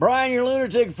Brian, your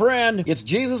lunatic friend. It's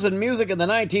Jesus and music in the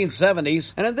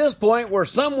 1970s, and at this point, we're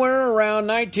somewhere around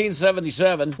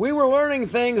 1977. We were learning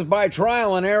things by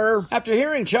trial and error. After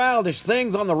hearing childish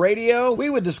things on the radio, we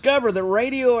would discover that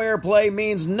radio airplay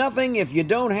means nothing if you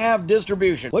don't have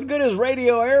distribution. What good is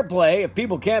radio airplay if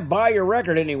people can't buy your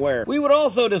record anywhere? We would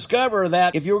also discover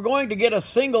that if you were going to get a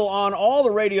single on all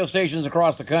the radio stations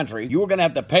across the country, you were going to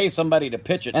have to pay somebody to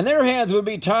pitch it, and their hands would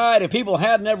be tied if people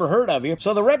had never heard of you.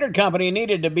 So the record company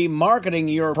needed to be marketing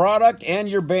your product and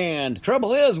your band.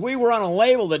 Trouble is, we were on a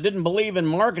label that didn't believe in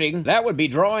marketing. That would be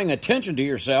drawing attention to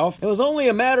yourself. It was only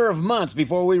a matter of months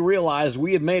before we realized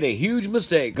we had made a huge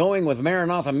mistake going with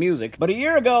Maranatha Music. But a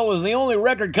year ago, it was the only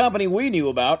record company we knew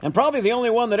about, and probably the only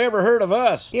one that ever heard of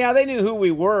us. Yeah, they knew who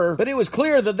we were, but it was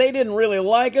clear that they didn't really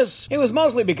like us. It was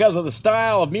mostly because of the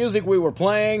style of music we were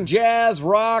playing: jazz,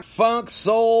 rock, funk,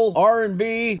 soul,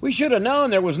 R&B. We should have known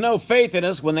there was no faith in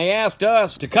us when they asked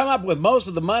us to come up with most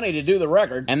of the money to do the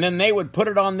record, and then they would put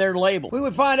it on their label. We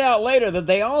would find out later that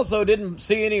they also didn't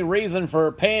see any reason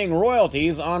for paying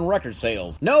royalties on record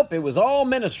sales. Nope, it was all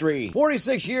ministry.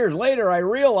 46 years later, I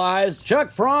realized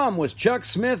Chuck Fromm was Chuck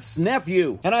Smith's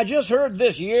nephew, and I just heard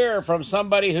this year from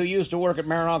somebody who used to work at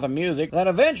Maranatha Music that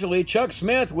eventually Chuck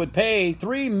Smith would pay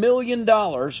 $3 million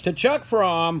to Chuck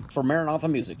Fromm for Maranatha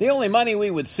Music. The only money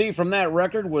we would see from that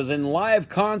record was in live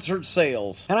concert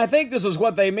sales, and I think this is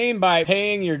what they mean by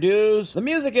paying your dues. The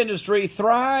music industry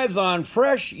thrives on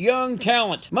fresh, young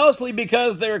talent, mostly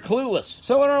because they're clueless.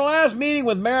 So in our last meeting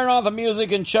with Maranatha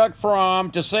Music and Chuck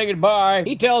Fromm to say goodbye,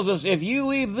 he tells us if you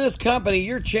leave this company,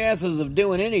 your chances of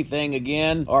doing anything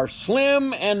again are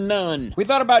slim and none. We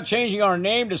thought about changing our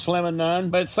name to Slim and None,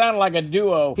 but it sounded like a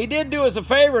duo. He did do us a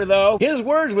favor, though. His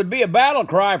words would be a battle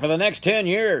cry for the next 10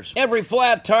 years. Every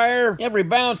flat tire, every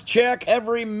bounced check,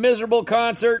 every miserable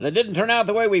concert that didn't turn out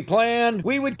the way we planned,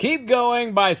 we would keep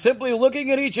going by simply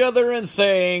looking at each other and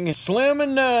saying, Slim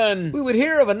and None. We would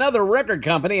hear of another record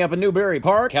company up in Newberry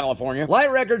Park, California.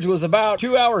 Light Records was about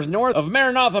 2 hours north of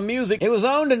Maranatha Music. It was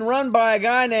owned and run by a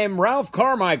guy named Ralph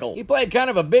Carmichael. He played kind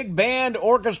of a big band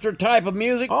orchestra type of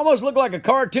music, almost looked like a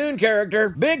cartoon character.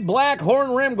 Big black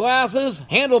horn-rimmed glasses,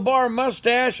 handlebar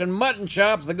mustache, and mutton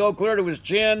chops that go clear to his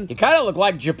chin. He kind of looked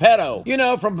like Geppetto. You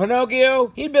know, from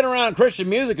Pinocchio. He'd been around Christian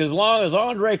music as long as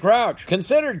Andre Crouch.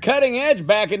 Considered cutting edge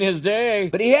back in his day,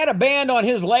 but he had a band on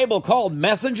his label called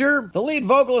Messenger. The lead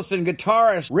vocalist and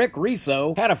guitarist, Rick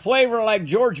Riso, had a flavor like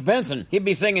George Benson. He'd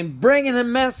be singing, bringing a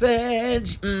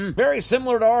message. Very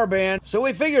similar to our band, so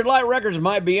we figured Light Records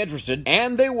might be interested,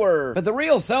 and they were. But the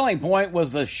real selling point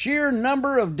was the sheer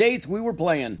number of dates we were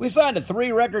playing. We signed a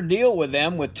 3-record deal with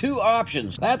them with 2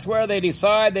 options. That's where they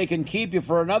decide they can keep you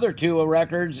for another 2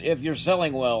 records if you're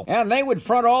selling well. And they would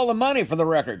front all the money for the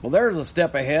record. Well, there's a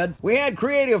step ahead. We had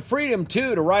creative freedom,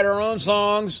 too, to write our own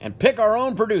songs and pick our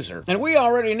own producer. And we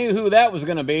already knew who that was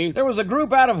going to be. There was a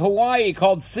group out of Hawaii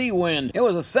called Sea Wind. It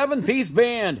was a 7-piece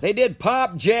band. They did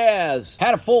pop jazz,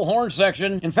 had a full horn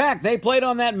section. In fact, they played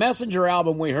on that Messenger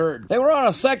album we heard. They were on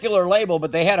a secular label,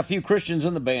 but they had a few Christians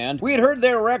in the band. We had heard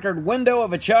their record, Window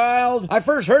of a Child. I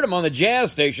first heard them on the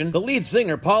jazz station. The lead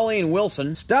singer, Pauline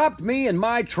Wilson, stopped me in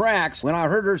my tracks when I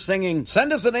heard her singing,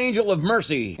 Send Us an Angel of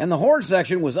Mercy. And the horn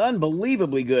section was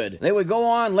unbelievably good. They would go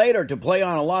on later to play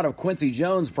on a lot of Quincy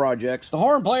Jones projects. The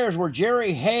horn players were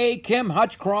Jerry Hay, Kim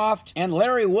Hutchcroft, and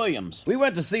Larry Williams. We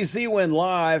went to see Sea Wind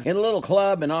live in a little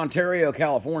club in Ontario,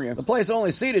 California. The place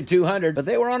only seated 200, but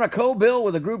they were on a co-bill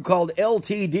with a group called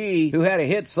LTD, who had a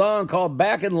hit song called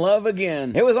Back in Love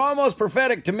Again. It was almost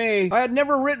prophetic to me. I had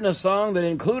never written a song that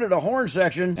included a horn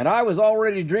section, and I was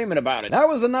already dreaming about it. That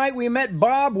was the night we met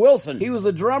Bob Wilson. He was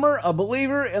a drummer, a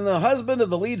believer, and the husband of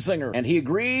the lead singer, and he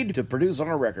agreed to produce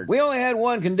our record. We only had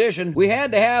one condition. We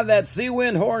had to have that Sea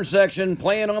Wind horn section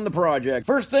playing on the project.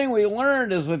 First thing we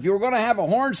learned is if you were going to have a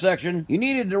horn section, you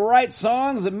needed to write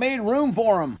songs that made room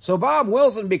for them. So Bob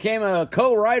Wilson became a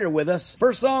co-writer with us.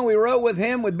 First song we wrote with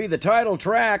him would be the title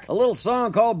track, a little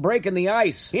song called Breaking the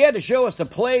Ice. He had to show us to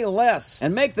play less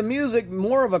and make the music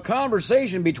more of a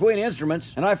conversation between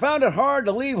instruments, and I found it hard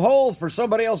to leave holes for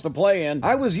somebody else to play in.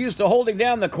 I was used to holding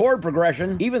down the chord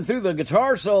progression, even through the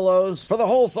guitar solos, for the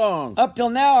whole song. Up till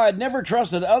now, I'd never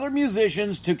trusted other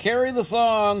musicians to carry the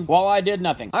song while I did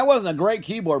nothing. I wasn't a great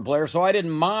keyboard player, so I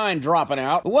didn't mind dropping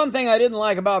out. The one thing I didn't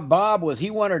like about Bob was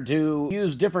he wanted to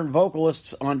use different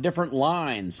vocalists on different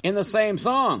lines in the same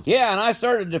song. Yeah, and I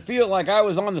started to feel like I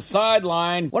was on the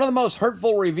sideline. One of the most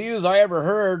hurtful reviews I ever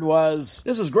heard was,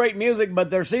 this is great music, but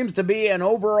there seems to be an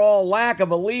overall lack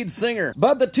of a lead singer.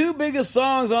 But the 2 biggest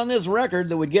songs on this record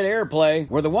that would get airplay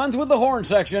were the ones with the horn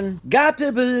section, Got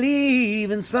to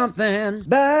Believe in Something,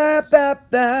 bop, bop,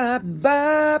 bop,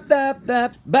 bop, bop,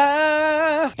 bop,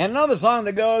 by. And another song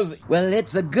that goes, well,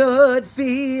 it's a good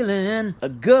feeling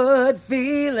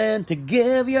to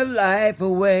give your life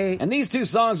away. And these two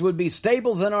songs would be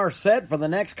staples in our set for the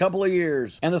next couple of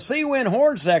years. And the Sea Wind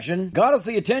horn section got us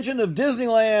the attention of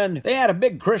Disneyland. They had a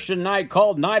big Christian night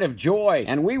called Night of Joy,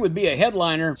 and we would be a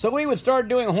headliner, so we would start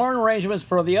doing horn arrangements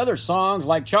for the other songs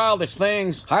like Childish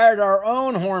Things, hired our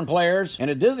own horn players, and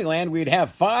at Disneyland we'd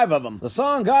have 5 of them. The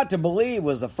song Got to Believe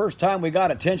was the first time we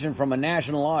got attention from a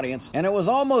national audience, and it was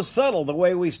almost subtle the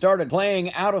way we started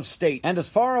playing out of state and as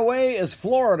far away as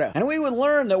Florida. And we would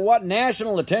learn that what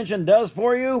national attention does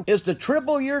for you is to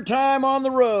triple your time on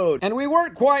the road. And we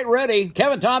weren't quite ready.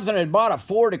 Kevin Thompson had bought a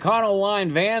Ford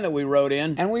Econoline van that we rode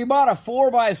in, and we bought a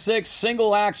 4x6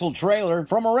 single-axle trailer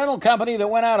from a rental company that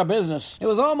went out of business. It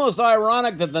was almost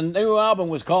ironic that the new album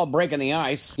was called Breaking the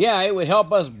Ice. Yeah, it would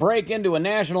help us break into a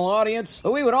national audience,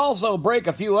 but we would also break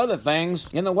a few other things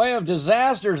in the way of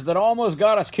disasters that almost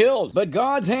got us killed. But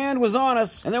God's hand was on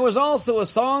us, and there was also a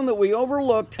song that we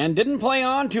overlooked and didn't play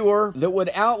on tour that would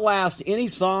outlast any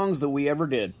songs that we ever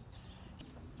did.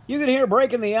 You can hear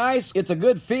Breaking the Ice, It's a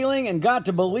Good Feeling, and Got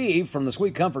to Believe from the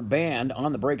Sweet Comfort Band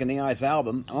on the Breaking the Ice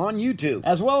album on YouTube,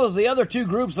 as well as the other 2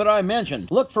 groups that I mentioned.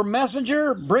 Look for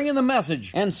Messenger, Bringing the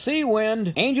Message, and Sea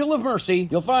Wind, Angel of Mercy.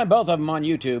 You'll find both of them on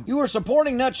YouTube. You are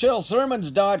supporting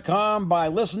NutshellSermons.com by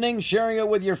listening, sharing it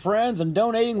with your friends, and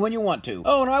donating when you want to.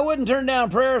 Oh, and I wouldn't turn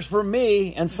down prayers for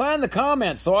me, and sign the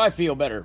comments so I feel better.